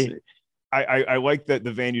definitely. I like that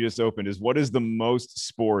the vein you just opened is, what is the most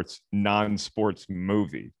sports non-sports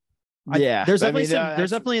movie? There's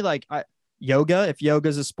definitely like yoga. If yoga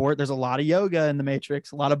is a sport, there's a lot of yoga in the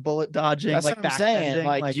Matrix, a lot of bullet dodging. That's like what I'm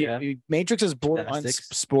saying. Matrix is borderline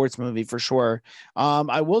sports movie for sure.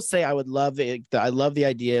 I will say I would love it. I love the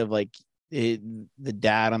idea of like the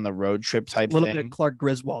dad on the road trip type thing. A little bit of Clark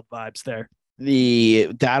Griswold vibes there.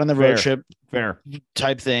 The dad on the road trip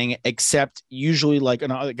type thing, except usually like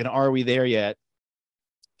an Are We There Yet?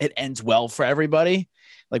 it ends well for everybody.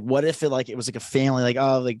 Like, what if it was like a family, like,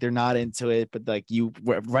 oh, like they're not into it, but like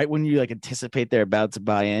right when you like anticipate they're about to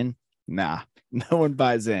buy in, nah, no one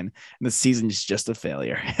buys in, and the season is just a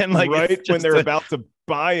failure. And like right when they're about to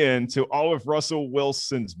buy into all of Russell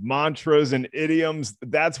Wilson's mantras and idioms,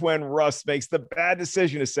 that's when Russ makes the bad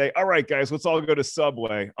decision to say, all right, guys, let's all go to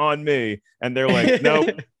Subway on me. And they're like,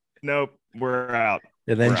 nope, we're out.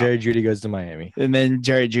 And then Jerry Jeudy goes to Miami. And then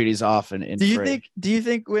Jerry Jeudy's off. And do you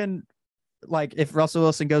think when, like, if Russell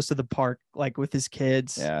Wilson goes to the park, like with his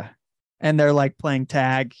kids, and they're like playing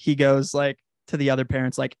tag, he goes like to the other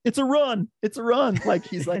parents, like, it's a run. Like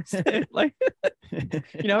he's like, like,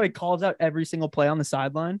 he calls out every single play on the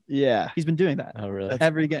sideline. Yeah. He's been doing that. Oh, really?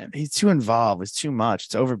 Every game. He's too involved. It's too much.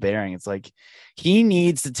 It's overbearing. It's like he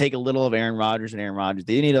needs to take a little of Aaron Rodgers and Aaron Rodgers.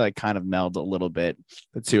 They need to like kind of meld a little bit,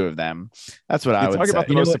 the two of them. That's what I would talk say. about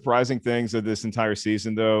the most surprising things of this entire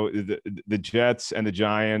season, though. The Jets and the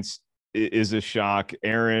Giants is a shock.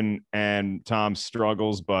 Aaron and Tom's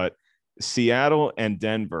struggles, but Seattle and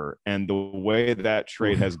Denver and the way that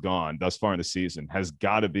trade has gone thus far in the season has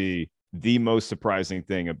got to be the most surprising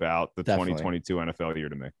thing about the 2022 NFL year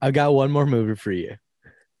to me. I've got one more movie for you.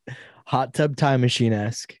 Hot tub time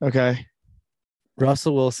machine-esque. Okay.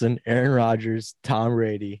 Russell Wilson, Aaron Rodgers, Tom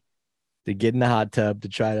Brady to get in the hot tub to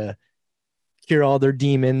try to cure all their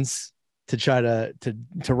demons, to try to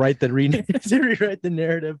write to rewrite the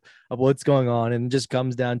narrative of what's going on. And it just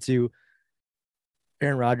comes down to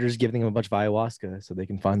Aaron Rodgers giving them a bunch of ayahuasca so they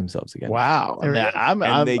can find themselves again. Wow.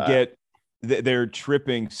 They're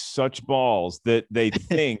tripping such balls that they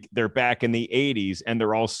think they're back in the 80s, and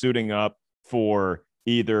they're all suiting up for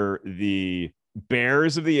either the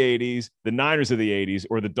Bears of the 80s, the Niners of the 80s,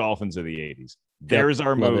 or the Dolphins of the 80s. There's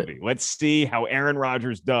our movie. Let's see how Aaron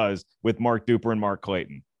Rodgers does with Mark Duper and Mark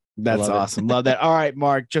Clayton. That's awesome. Love that. All right,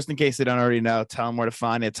 Mark, just in case they don't already know, tell them where to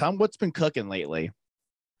find it. Tell them what's been cooking lately.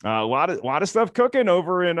 A lot of stuff cooking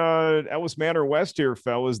over in Ellis Manor West here,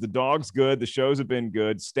 fellas. The dog's good. The shows have been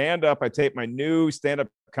good. Stand up. I tape my new stand-up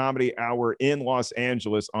comedy hour in Los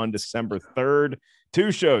Angeles on December 3rd.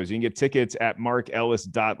 2 shows. You can get tickets at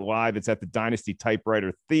markellis.live. It's at the Dynasty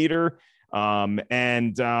Typewriter Theater. And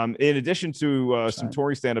in addition to some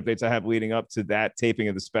touring stand-up dates I have leading up to that taping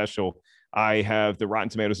of the special, I have the Rotten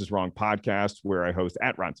Tomatoes is Wrong podcast, where I host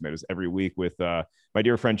at Rotten Tomatoes every week with my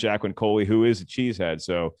dear friend Jacqueline Coley, who is a cheesehead.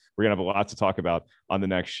 So we're going to have a lot to talk about on the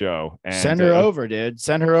next show. And send her over, dude.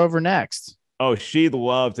 Send her over next. Oh, she'd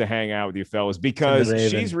love to hang out with you fellas because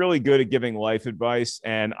she's really good at giving life advice.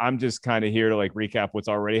 And I'm just kind of here to like recap what's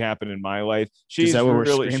already happened in my life. She's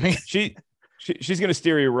really, she's going to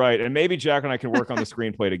steer you right. And maybe Jack and I can work on the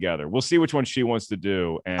screenplay together. We'll see which one she wants to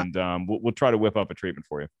do. And we'll try to whip up a treatment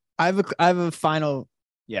for you. I have a final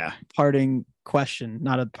parting question,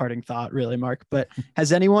 not a parting thought really, Mark, but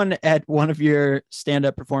has anyone at one of your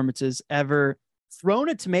stand-up performances ever thrown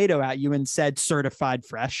a tomato at you and said certified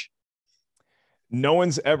fresh? No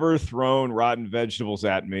one's ever thrown rotten vegetables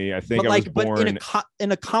at me. I think I was born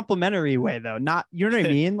in a complimentary way, though. Not, you know what I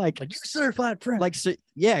mean? Like you're certified fresh. Like, so,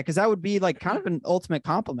 yeah, because that would be like kind of an ultimate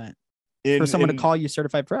compliment for someone to call you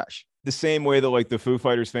certified fresh. The same way that like the Foo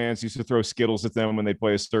Fighters fans used to throw Skittles at them when they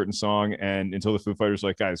play a certain song, and until the Foo Fighters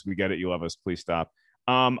like, guys, we get it, you love us, please stop.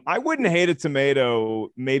 I wouldn't hate a tomato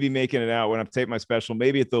maybe making it out when I tape my special,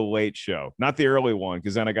 maybe at the late show, not the early one,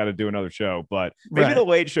 because then I got to do another show, but maybe the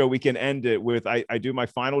late show we can end it with I do my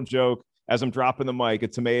final joke as I'm dropping the mic, a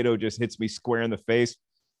tomato just hits me square in the face.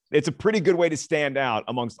 It's a pretty good way to stand out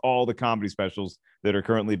amongst all the comedy specials that are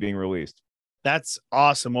currently being released. That's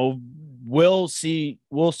awesome. Well, we'll see.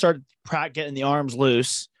 We'll start getting the arms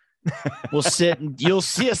loose. We'll sit and you'll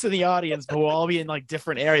see us in the audience, but we'll all be in like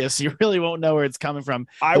different areas. So you really won't know where it's coming from.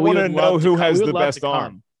 I want to know who has the best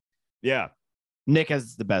arm. Yeah. Nick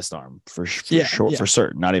has the best arm for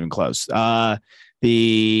certain. Not even close. Your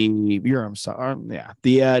arm's arm.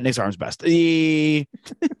 Yeah. Nick's arm's best. We'll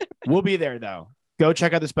be there though. Go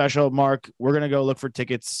check out the special, Mark. We're going to go look for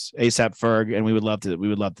tickets ASAP Ferg. And we would love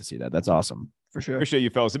to see that. That's awesome. For sure. Appreciate you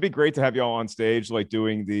fellas. It'd be great to have you all on stage, like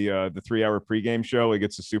doing the 3-hour pregame show. Like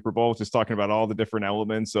it's the Super Bowl, just talking about all the different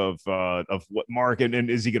elements of what Mark and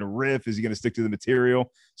is he going to riff? Is he going to stick to the material?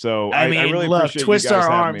 So I really appreciate twist you guys our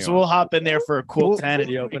arms. We'll hop in there for a cool 10 at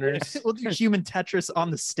the openers. We'll do human Tetris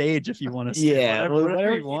on the stage if you want us to. Yeah,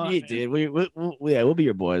 whatever you want, dude. We'll be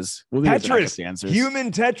your boys. We'll be Tetris.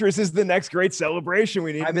 Human Tetris is the next great celebration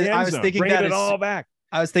we need. I was thinking bring it all back.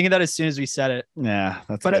 I was thinking that as soon as we said it. Yeah,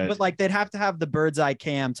 but like they'd have to have the bird's eye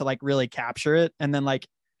cam to like really capture it, and then like,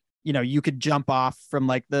 you know, you could jump off from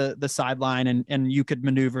like the sideline and you could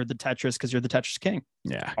maneuver the Tetris because you're the Tetris king.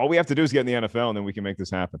 Yeah, all we have to do is get in the NFL, and then we can make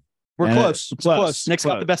this happen. We're close. It's close. Nick's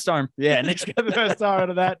got the best arm. Yeah, Nick's got the best arm.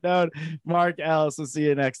 On that note, Mark Ellis, we'll see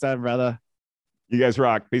you next time, brother. You guys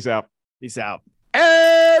rock. Peace out. Peace out.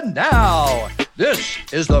 And now, this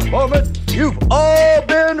is the moment you've all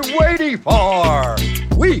been waiting for.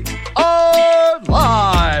 We are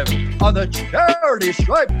live on the Charity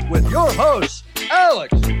Stripe with your hosts,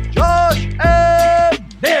 Alex, Josh,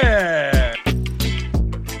 and Nick.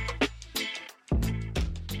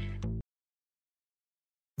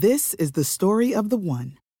 This is the story of the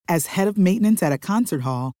one. As head of maintenance at a concert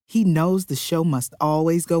hall, he knows the show must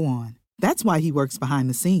always go on. That's why he works behind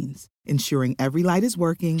the scenes, ensuring every light is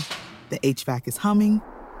working, the HVAC is humming,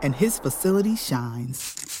 and his facility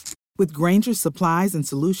shines. With Grainger's supplies and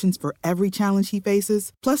solutions for every challenge he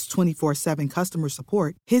faces, plus 24/7 customer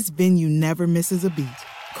support, his venue never misses a beat.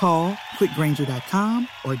 Call quickgrainger.com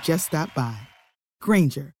or just stop by.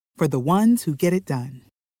 Grainger, for the ones who get it done.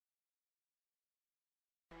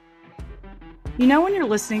 You know when you're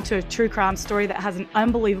listening to a true crime story that has an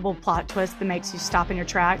unbelievable plot twist that makes you stop in your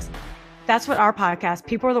tracks? That's what our podcast,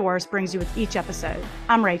 People Are the Worst, brings you with each episode.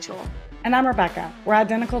 I'm Rachel. And I'm Rebecca. We're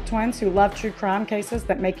identical twins who love true crime cases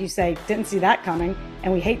that make you say, didn't see that coming,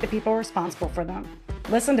 and we hate the people responsible for them.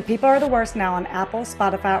 Listen to People Are the Worst now on Apple,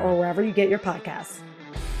 Spotify, or wherever you get your podcasts.